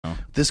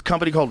This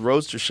company called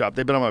Roadster Shop,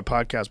 they've been on my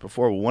podcast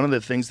before. One of the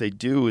things they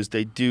do is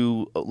they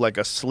do like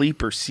a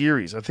sleeper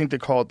series. I think they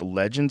call it the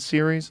Legend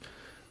series.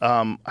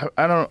 I'm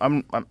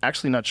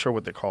actually not sure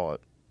what they call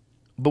it.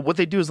 But what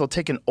they do is they'll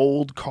take an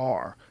old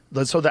car.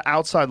 So the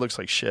outside looks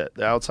like shit.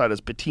 The outside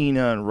is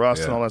patina and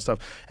rust and all that stuff.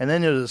 And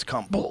then they'll just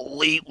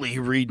completely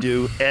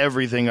redo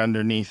everything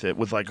underneath it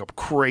with like a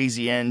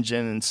crazy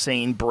engine,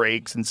 insane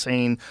brakes,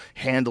 insane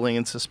handling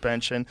and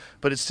suspension.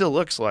 But it still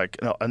looks like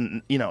a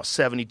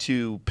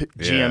 72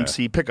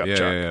 GMC pickup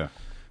truck. Yeah.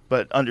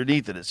 But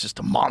underneath it, it's just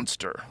a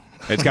monster.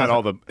 It's got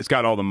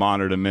all the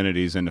modern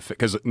amenities and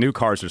because new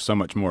cars are so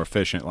much more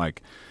efficient.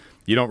 Like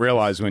you don't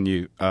realize when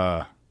you.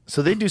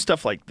 So they do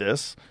stuff like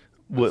this,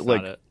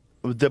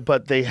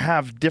 but they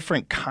have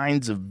different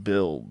kinds of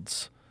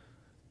builds.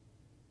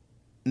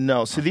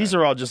 No, so these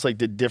are all just like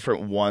the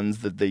different ones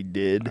that they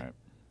did. Right.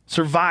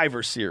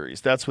 Survivor Series,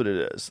 that's what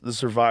it is. The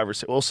Survivor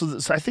Series. Well,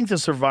 so I think the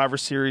Survivor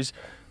Series,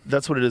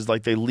 that's what it is.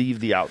 Like they leave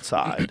the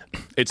outside.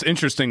 It's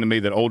interesting to me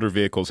that older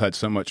vehicles had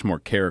so much more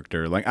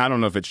character. Like I don't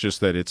know if it's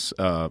just that it's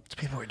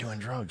people who are doing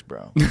drugs,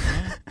 bro.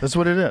 That's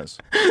what it is.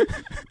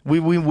 We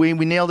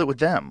nailed it with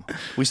them.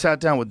 We sat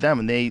down with them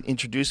and they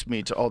introduced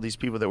me to all these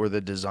people that were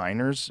the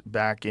designers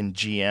back in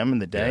GM in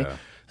the day. Yeah.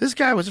 This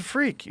guy was a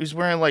freak. He was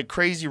wearing like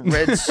crazy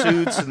red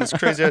suits and this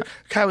crazy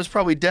guy was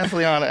probably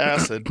definitely on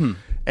acid.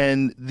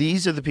 And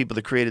these are the people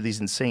that created these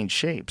insane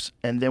shapes.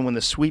 And then when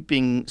the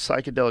sweeping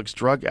Psychedelics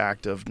Drug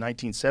Act of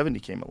 1970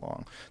 came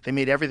along, they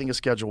made everything a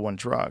Schedule I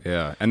drug.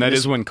 Yeah, and that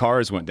is when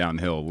cars went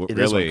downhill. It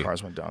is when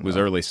cars went downhill. It was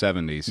early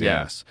 70s.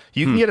 Yeah. Yes.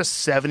 You can get a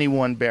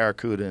 71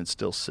 Barracuda and it's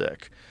still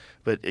sick.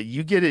 But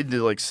you get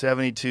into like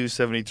 72,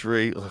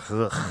 73,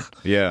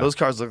 those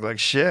cars look like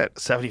shit.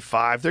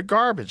 75, they're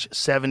garbage.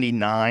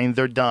 79,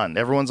 they're done.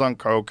 Everyone's on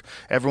coke.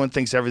 Everyone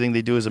thinks everything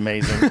they do is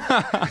amazing.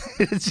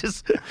 It's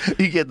just,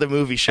 you get the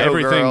movie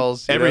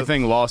Showgirls.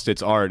 Everything lost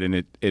its art,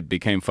 and it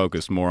became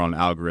focused more on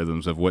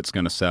algorithms of what's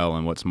going to sell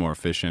and what's more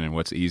efficient and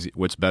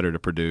what's better to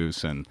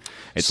produce. And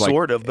it's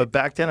sort of, but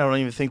back then I don't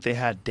even think they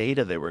had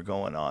data they were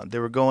going on. They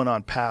were going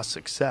on past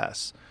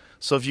success.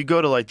 So if you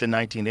go to like the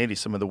 1980s,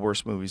 some of the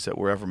worst movies that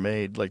were ever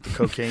made, like the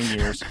cocaine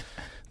years,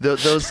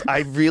 those I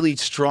really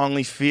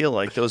strongly feel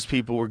like those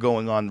people were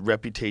going on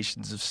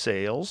reputations of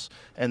sales,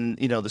 and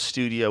the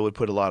studio would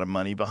put a lot of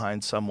money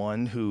behind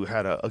someone who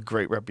had a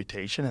great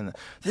reputation, and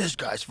this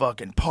guy's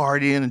fucking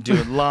partying and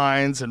doing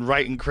lines and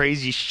writing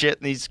crazy shit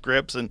in these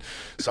scripts, and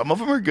some of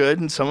them are good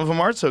and some of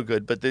them aren't so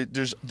good, but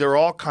they're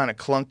all kind of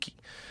clunky.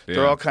 Yeah.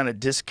 They're all kind of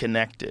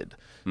disconnected.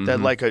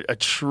 That like a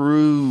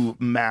true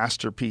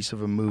masterpiece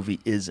of a movie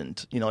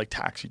isn't. Like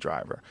Taxi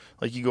Driver.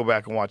 Like you go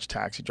back and watch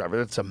Taxi Driver,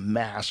 that's a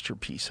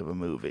masterpiece of a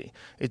movie.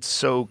 It's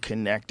so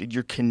connected.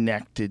 You're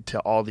connected to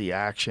all the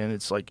action.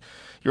 It's like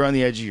you're on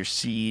the edge of your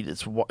seat.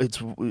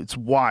 It's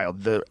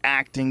wild. The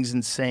acting's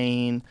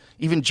insane.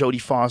 Even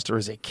Jodie Foster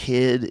as a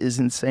kid is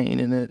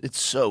insane in it.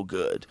 It's so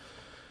good.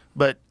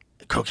 But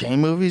cocaine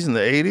movies in the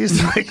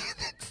 80s, like,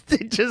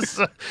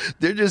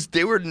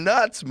 they were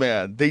nuts,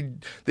 man. They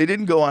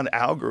didn't go on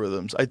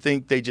algorithms. I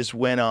think they just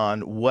went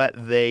on what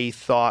they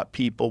thought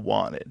people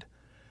wanted.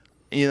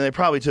 They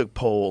probably took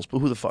polls, but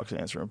who the fuck's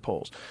answering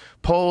polls?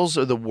 Polls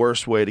are the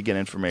worst way to get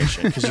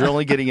information because you're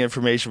only getting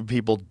information from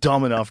people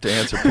dumb enough to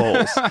answer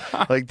polls.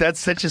 Like, that's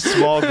such a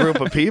small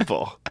group of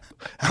people.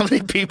 How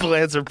many people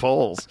answer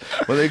polls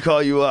when they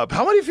call you up?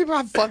 How many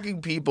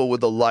fucking people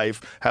with a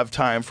life have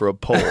time for a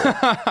poll?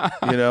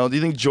 Do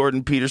you think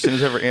Jordan Peterson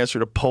has ever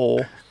answered a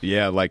poll?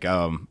 Yeah, like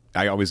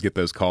I always get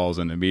those calls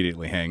and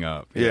immediately hang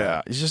up.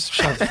 Yeah, you just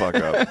shut the fuck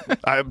up.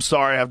 I'm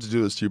sorry I have to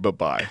do this to you, but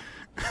bye.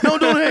 No,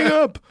 don't hang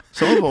up.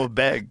 Some of them will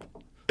beg.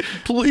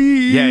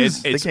 Please.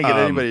 Yeah, they can't get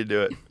anybody to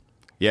do it.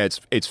 Yeah,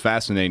 it's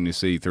fascinating to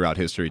see throughout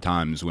history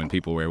times when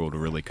people were able to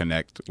really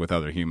connect with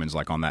other humans,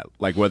 like on that,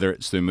 like whether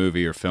it's through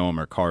movie or film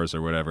or cars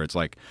or whatever. It's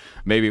like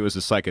maybe it was the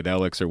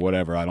psychedelics or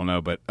whatever, I don't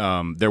know, but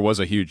there was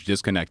a huge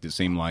disconnect. It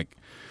seemed like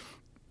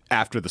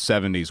after the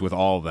 70s with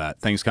all of that,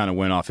 things kind of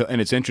went off.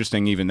 And it's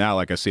interesting even now,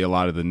 like I see a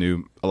lot of the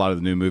new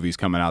movies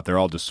coming out. They're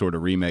all just sort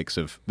of remakes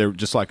of. They're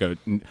like a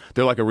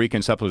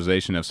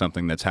reconceptualization of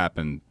something that's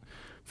happened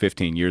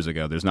 15 years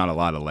ago. There's not a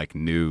lot of like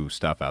new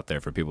stuff out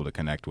there for people to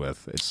connect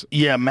with.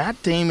 Yeah,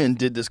 Matt Damon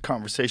did this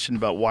conversation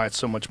about why it's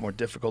so much more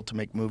difficult to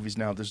make movies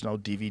now. There's no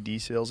DVD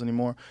sales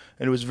anymore,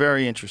 and it was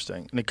very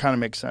interesting, and it kind of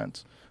makes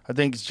sense. I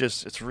think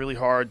it's really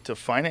hard to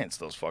finance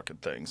those fucking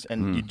things,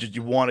 and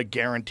you want a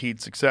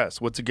guaranteed success.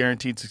 What's a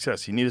guaranteed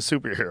success? You need a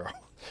superhero.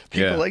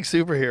 People like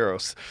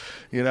superheroes,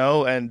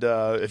 and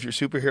if your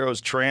superhero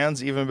is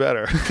trans, even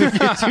better.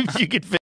 You could fit